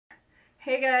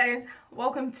Hey guys,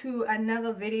 welcome to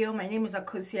another video. My name is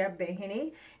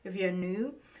akosuabenhene if you're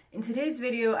new. In today's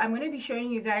video, I'm going to be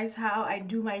showing you guys how I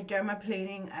do my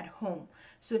dermaplaning at home.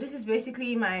 So this is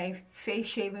basically my face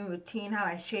shaving routine, how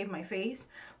I shave my face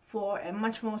for a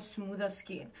much more smoother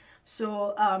skin.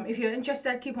 So if you're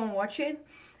interested, keep on watching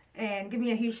and give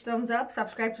me a huge thumbs up.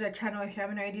 Subscribe to the channel if you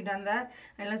haven't already done that,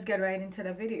 and let's get right into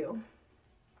the video.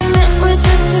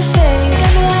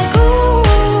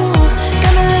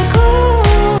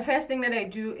 The first thing that I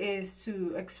do is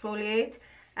to exfoliate.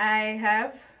 I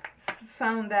have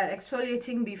found that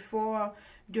exfoliating before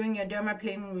doing your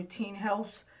dermaplaning routine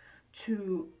helps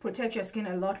to protect your skin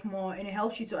a lot more, and it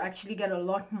helps you to actually get a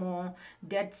lot more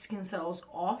dead skin cells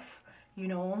off, you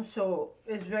know. So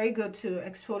it's very good to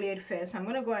exfoliate first. I'm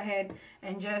gonna go ahead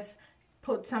and just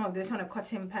put some of this on a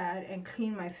cotton pad and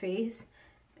clean my face,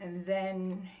 and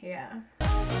then yeah.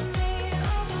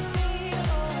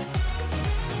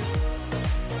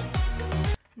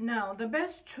 Now, the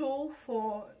best tool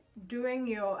for doing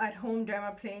your at-home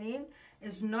dermaplaning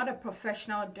is not a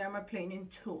professional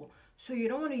dermaplaning tool. So you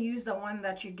don't want to use the one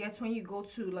that you get when you go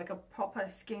to like a proper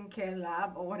skincare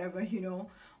lab or whatever, you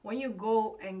know. When you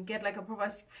go and get like a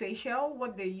proper facial,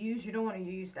 what they use, you don't want to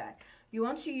use that. You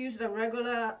want to use the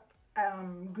regular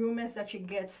groomers that you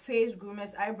get, face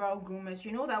groomers, eyebrow groomers,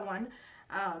 you know that one.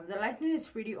 The lighting is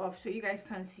pretty off so you guys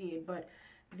can't see it, but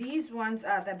these ones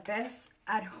are the best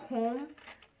at home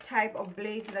type of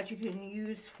blades that you can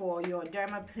use for your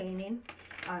dermaplaning.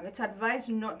 It's advised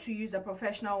not to use a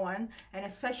professional one, and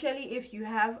especially if you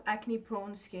have acne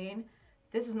prone skin,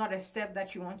 this is not a step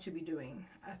that you want to be doing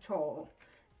at all.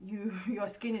 Your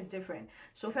skin is different.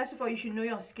 So first of all, you should know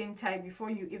your skin type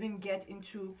before you even get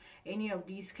into any of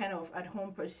these kind of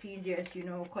at-home procedures, you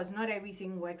know, because not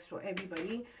everything works for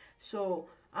everybody. So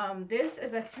this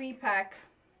is a three-pack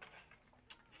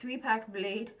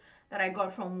blade that I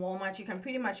got from Walmart. You can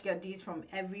pretty much get these from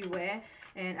everywhere,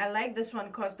 and I like this one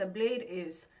because the blade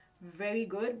is very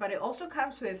good, but it also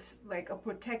comes with like a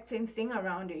protecting thing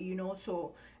around it, you know,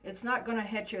 so it's not gonna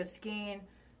hurt your skin.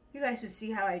 You guys will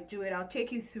see how I do it. I'll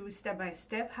take you through step by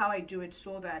step how I do it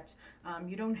so that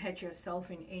you don't hurt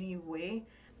yourself in any way.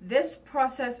 This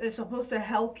process is supposed to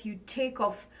help you take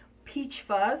off peach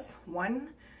fuzz,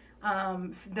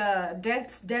 the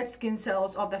dead skin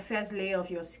cells of the first layer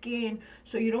of your skin.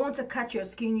 So you don't want to cut your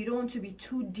skin, you don't want to be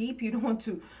too deep, you don't want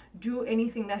to do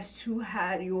anything that's too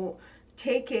hard. You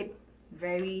take it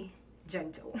very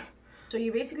gentle. So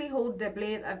you basically hold the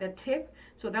blade at the tip,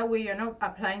 so that way you're not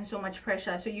applying so much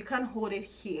pressure. So you can't hold it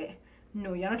here.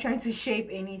 No, you're not trying to shape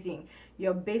anything.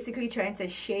 You're basically trying to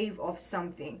shave off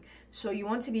something. So you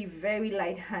want to be very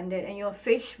light-handed, and your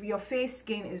face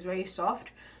skin is very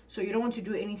soft, so you don't want to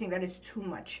do anything that is too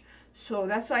much. So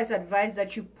that's why it's advised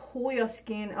that you pull your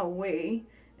skin away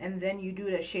and then you do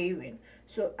the shaving.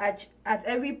 So at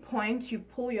every point you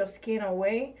pull your skin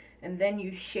away and then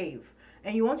you shave.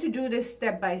 And you want to do this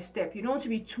step by step. You don't want to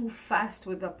be too fast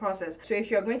with the process. So if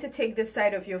you're going to take this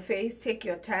side of your face, take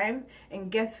your time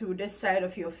and get through this side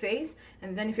of your face.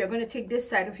 And then if you're going to take this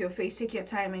side of your face, take your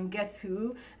time and get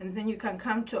through. And then you can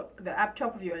come to the up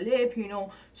top of your lip, you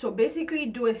know. So basically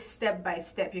do it step by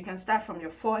step. You can start from your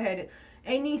forehead.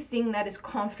 Anything that is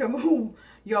comfortable,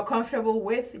 you're comfortable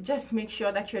with, just make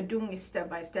sure that you're doing it step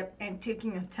by step and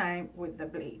taking your time with the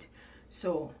blade.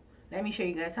 So let me show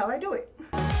you guys how I do it.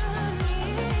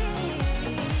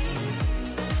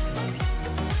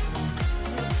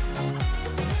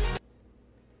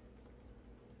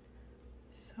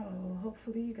 So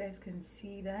hopefully you guys can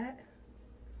see that.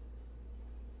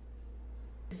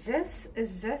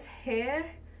 It's just hair,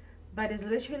 but it's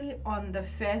literally on the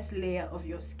first layer of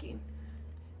your skin.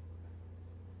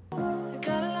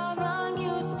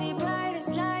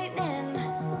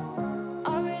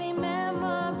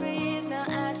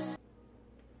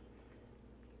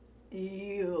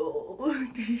 Ew.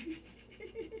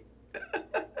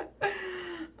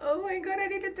 Oh my god, I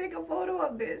need to take a photo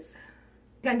of this.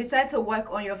 You can decide to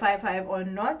work on your 5/5 or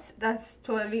not. That's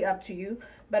totally up to you.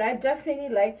 But I definitely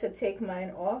like to take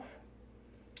mine off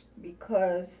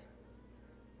because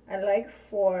I like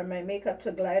for my makeup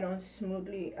to glide on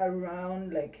smoothly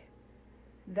around like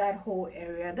that whole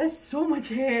area. There's so much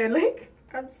hair. Like,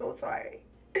 I'm so sorry.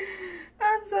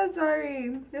 I'm so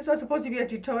sorry. This was supposed to be a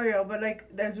tutorial, but like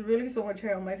there's really so much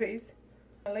hair on my face.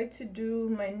 I like to do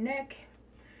my neck.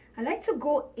 I like to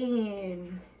go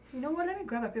in. You know what, let me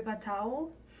grab a paper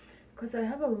towel because I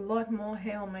have a lot more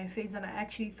hair on my face than I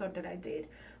actually thought that I did.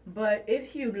 But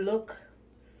if you look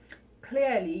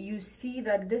clearly, you see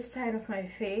that this side of my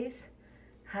face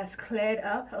has cleared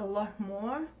up a lot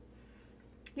more.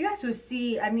 you guys will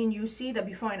see, I mean, you see the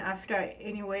before and after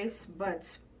anyways, but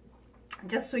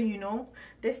just so you know,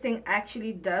 this thing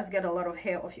actually does get a lot of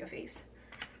hair off your face.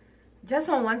 Just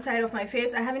on one side of my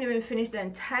face. I haven't even finished the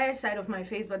entire side of my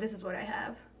face, but this is what I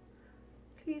have.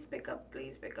 Please pick up,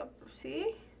 please pick up.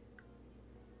 See?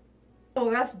 So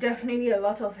that's definitely a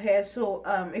lot of hair. So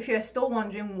if you're still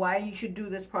wondering why you should do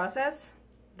this process,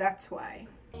 that's why.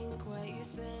 Think what you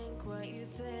think, what you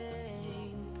think.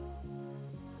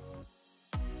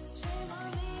 Shame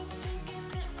on me,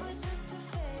 thinking it was just a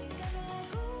phase.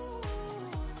 Got me like, ooh,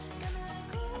 got me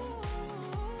like, ooh.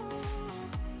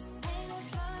 Ain't no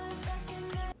flying back in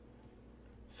the...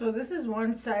 So this is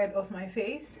one side of my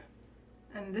face,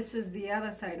 and this is the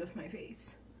other side of my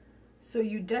face. So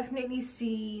you definitely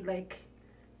see, like,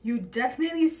 a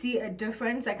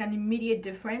difference, like an immediate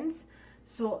difference.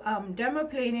 So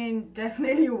dermaplaning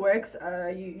definitely works.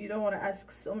 You don't want to ask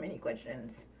so many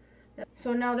questions.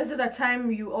 So now this is a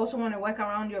time you also want to work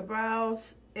around your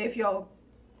brows. If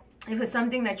it's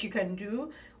something that you can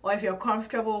do, or if you're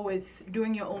comfortable with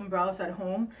doing your own brows at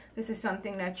home, this is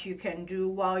something that you can do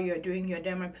while you're doing your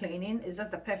dermaplaning. It's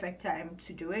just the perfect time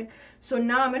to do it. So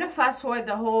now I'm going to fast forward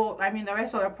the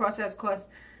rest of the process, because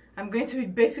I'm going to be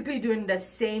basically doing the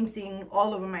same thing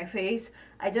all over my face.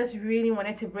 I just really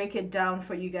wanted to break it down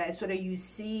for you guys so that you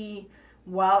see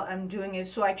while I'm doing it.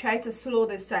 So I tried to slow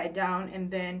this side down, and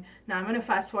then now I'm going to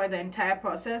fast forward the entire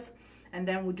process, and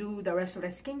then we'll do the rest of the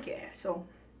skincare. So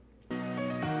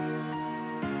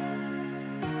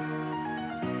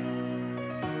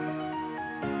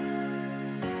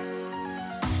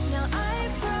Now I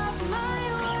brought my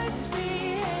worst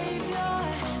behavior,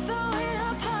 throwing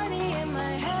a party in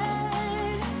my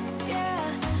head.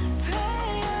 Yeah,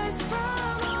 prayers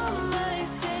from all my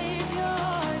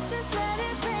saviors. Just let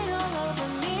it rain all over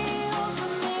me, over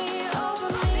me, over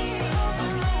me,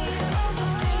 over me, over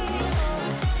me,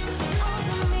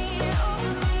 over me, over me, over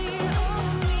me.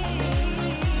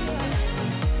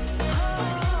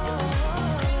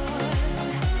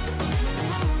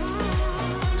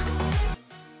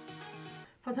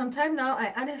 for some time now,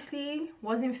 I honestly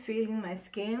wasn't feeling my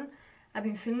skin. I've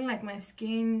been feeling like my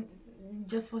skin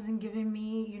just wasn't giving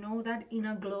me, you know, that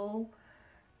inner glow,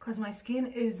 because my skin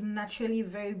is naturally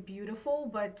very beautiful,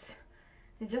 but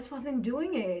it just wasn't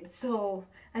doing it. So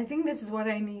I think this is what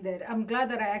I needed. I'm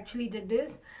glad that I actually did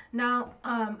this. Now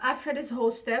after this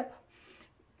whole step,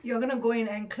 you're gonna go in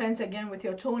and cleanse again with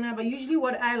your toner. But usually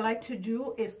what I like to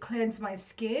do is cleanse my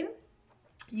skin.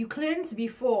 You cleanse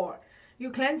before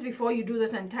you do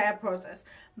this entire process,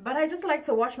 but I just like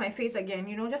to wash my face again,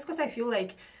 you know, just because I feel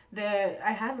like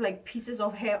I have like pieces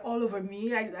of hair all over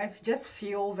me. I just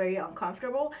feel very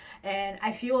uncomfortable, and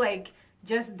I feel like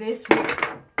just this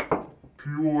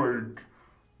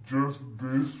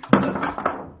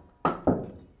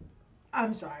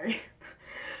I'm sorry.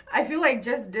 I feel like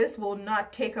just this will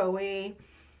not take away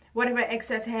whatever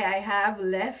excess hair I have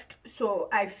left. So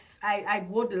I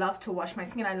would love to wash my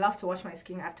skin. I love to wash my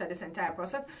skin after this entire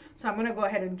process. So I'm gonna go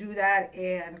ahead and do that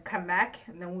and come back,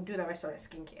 and then we'll do the rest of the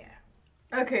skincare.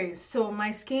 Okay, so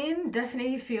my skin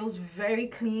definitely feels very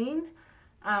clean.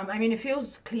 I mean, it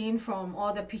feels clean from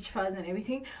all the peach fuzz and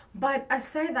everything. But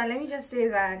aside that, let me just say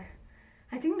that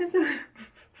I think this is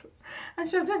I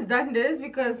should have just done this,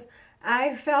 because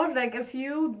I felt like a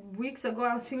few weeks ago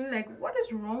I was feeling like, what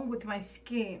is wrong with my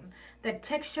skin? The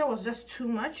texture was just too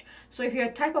much. So if you're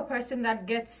a type of person that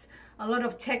gets a lot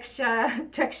of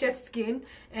textured skin,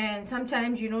 and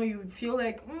sometimes, you know, you feel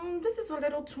like this is a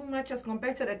little too much as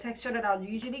compared to the texture that I'll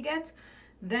usually get,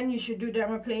 then you should do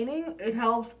dermaplaning. It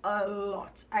helps a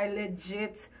lot. I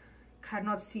legit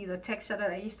cannot see the texture that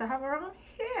I used to have around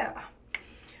here.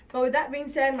 But with that being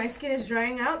said, my skin is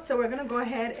drying out, so we're gonna go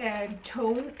ahead and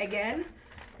tone again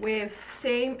with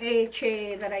same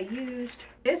AHA that I used.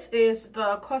 This is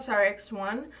the Cosrx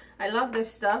one. I love this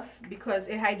stuff because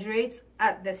it hydrates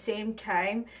at the same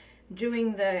time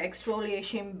doing the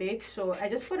exfoliation bit. So I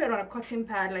just put it on a cotton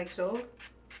pad like so,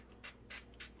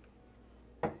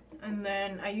 and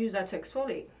then I use that to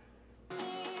exfoliate.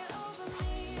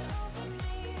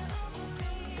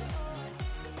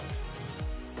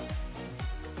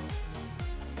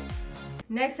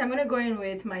 Next, I'm going to go in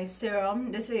with my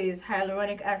serum. This is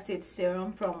hyaluronic acid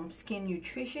serum from Skin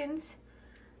Nutritions.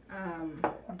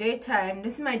 Daytime.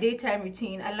 This is my daytime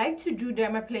routine. I like to do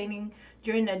dermaplaning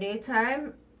during the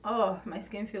daytime. Oh, my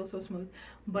skin feels so smooth.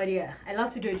 But yeah, I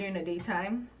love to do it during the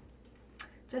daytime.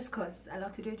 Just because I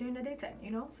love to do it during the daytime,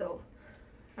 you know. So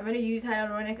I'm going to use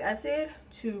hyaluronic acid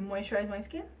to moisturize my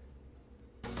skin.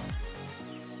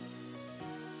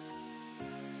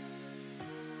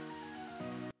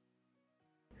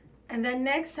 And And then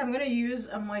next I'm going to use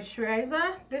a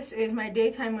moisturizer. This is my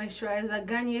daytime moisturizer,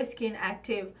 Garnier Skin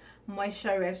Active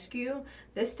Moisture Rescue.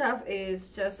 This stuff is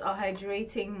just a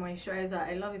hydrating moisturizer.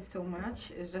 I love it so much.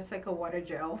 It's just like a water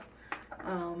gel.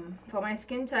 For my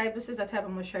skin type, this is the type of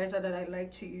moisturizer that I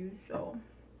like to use. So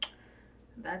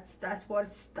that's what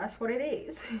it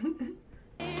is.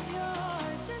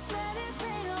 Just let it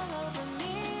rain all over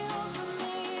me, over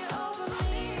me, over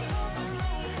me, over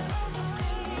me,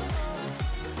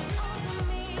 over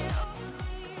me, over me.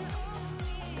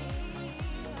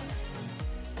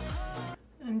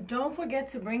 And don't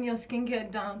forget to bring your skincare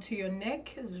down to your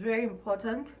neck. It's very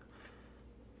important.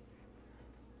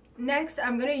 Next,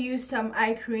 I'm going to use some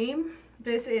eye cream.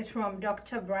 This is from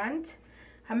Dr. Brandt.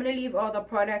 I'm going to leave all the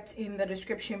products in the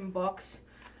description box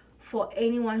for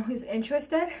anyone who's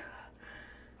interested.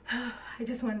 I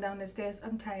just went down the stairs.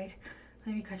 I'm tired.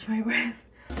 Let me catch my breath.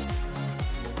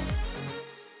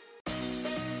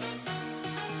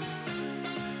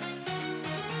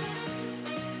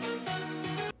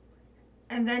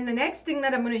 And then the next thing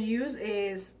that I'm going to use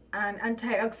is an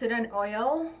antioxidant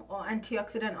oil, or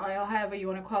antioxidant oil, however you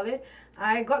want to call it.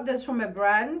 I got this from a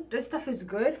brand. This stuff is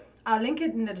good. I'll link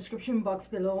it in the description box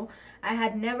below. I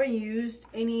had never used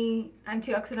any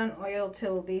antioxidant oil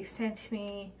till they sent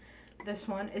me this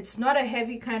one. It's not a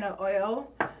heavy kind of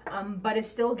oil, but it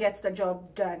still gets the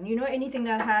job done. You know, anything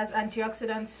that has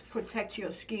antioxidants protects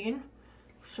your skin.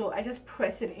 So I just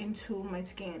press it into my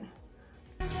skin.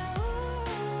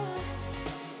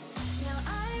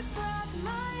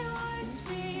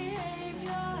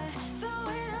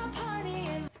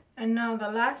 And now the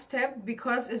last step,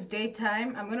 because it's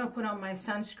daytime, I'm gonna put on my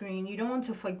sunscreen. You don't want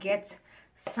to forget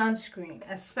sunscreen,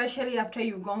 especially after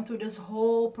you've gone through this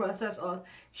whole process of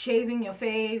shaving your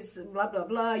face, blah blah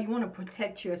blah. You want to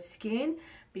protect your skin,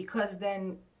 because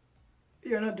then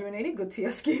you're not doing any good to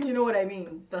your skin. You know what I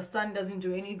mean? The sun doesn't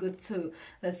do any good to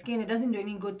the skin. It doesn't do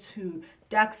any good to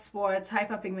dark spots,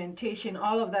 hyperpigmentation,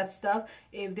 all of that stuff.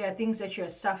 If there are things that you're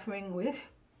suffering with,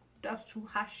 that's too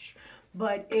harsh.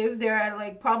 But if there are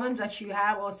like problems that you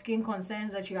have or skin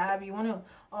concerns that you have, you want to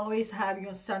always have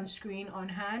your sunscreen on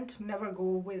hand. Never go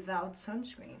without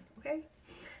sunscreen, okay?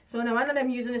 So the one that I'm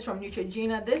using is from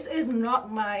Neutrogena. This is not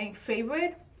my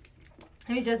favorite,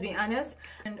 let me just be honest.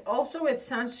 And also with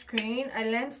sunscreen, I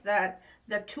learned that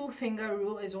the 2-finger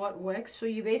rule is what works. So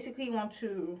you basically want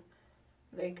to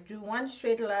like do one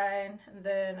straight line and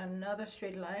then another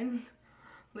straight line,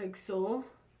 like so.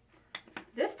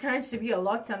 This tends to be a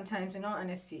lot sometimes, in all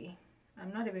honesty.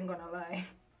 I'm not even gonna lie.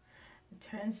 It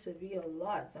tends to be a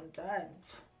lot sometimes.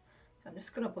 So I'm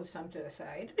just gonna put some to the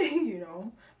side, you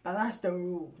know. But that's the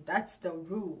rule. That's the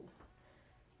rule.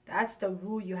 That's the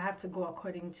rule you have to go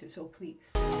according to, so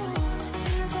please.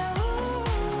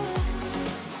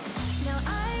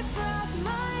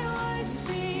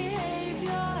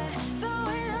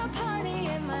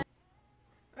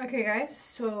 Okay guys,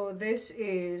 so this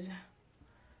is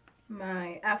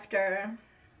my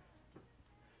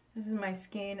this is my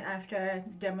skin after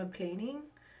dermaplaning.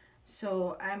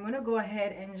 So I'm gonna go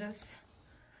ahead and just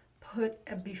put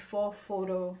a before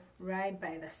photo right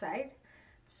by the side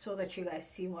so that you guys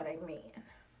see what I mean.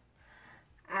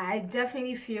 I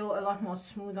definitely feel a lot more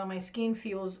smoother. My skin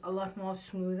feels a lot more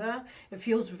smoother. It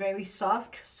feels very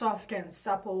soft and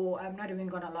supple. I'm not even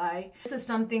gonna lie. This is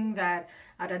something that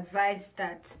I'd advise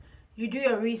that you do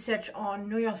your research on,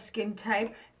 know your skin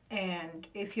type, and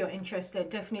if you're interested,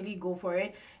 definitely go for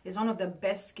it. It's one of the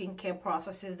best skincare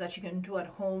processes that you can do at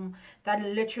home that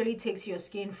literally takes your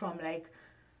skin from like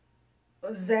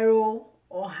 0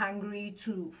 or hungry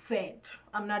to fed.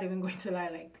 I'm not even going to lie,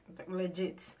 like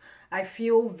legit. I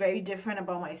feel very different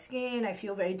about my skin. I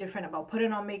feel very different about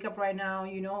putting on makeup right now,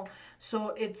 you know.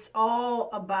 So it's all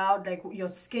about like your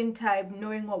skin type,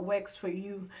 knowing what works for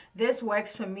you. This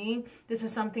works for me. This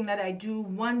is something that I do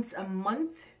once a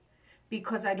month,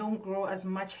 because I don't grow as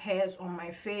much hairs on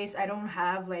my face. I don't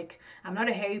have like, I'm not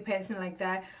a hairy person like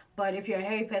that, but if you're a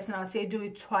hairy person, I'll say do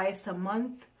it twice a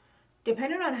month.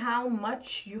 Depending on how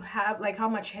much you have, like how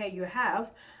much hair you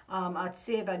have, I'd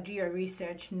say that do your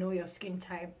research, know your skin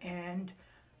type, and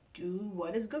do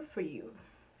what is good for you.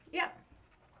 Yeah.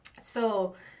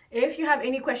 So if you have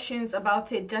any questions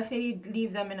about it, definitely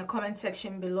leave them in the comment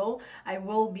section below. I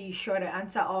will be sure to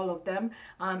answer all of them.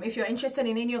 If you're interested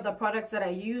in any of the products that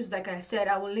I use, like I said,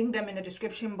 I will link them in the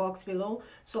description box below.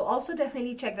 So also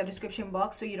definitely check the description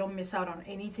box so you don't miss out on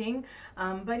anything.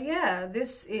 But yeah,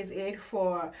 this is it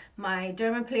for my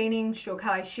dermaplaning stroke,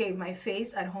 how I shave my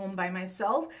face at home by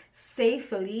myself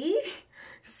safely.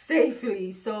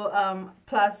 safely. So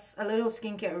plus a little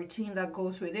skincare routine that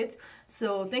goes with it.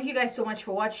 So thank you guys so much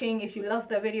for watching. If you loved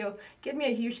the video, give me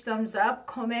a huge thumbs up,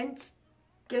 comment,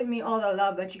 give me all the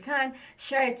love that you can,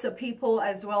 share it to people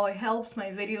as well. It helps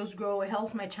my videos grow, it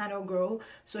helps my channel grow.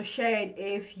 So share it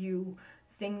if you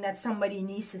think that somebody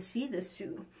needs to see this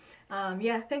too.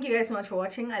 Yeah, thank you guys so much for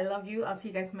watching. I love you. I'll see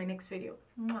you guys in my next video.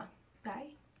 Mwah.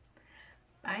 Bye.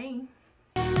 Bye.